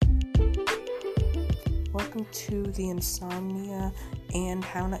welcome to the Insomnia and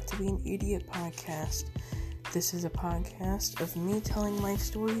How Not to Be an Idiot podcast. This is a podcast of me telling life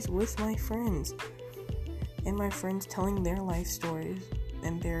stories with my friends, and my friends telling their life stories,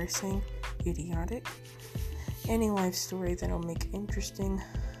 embarrassing, idiotic, any life story that'll make it interesting.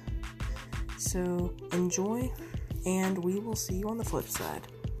 So enjoy, and we will see you on the flip side.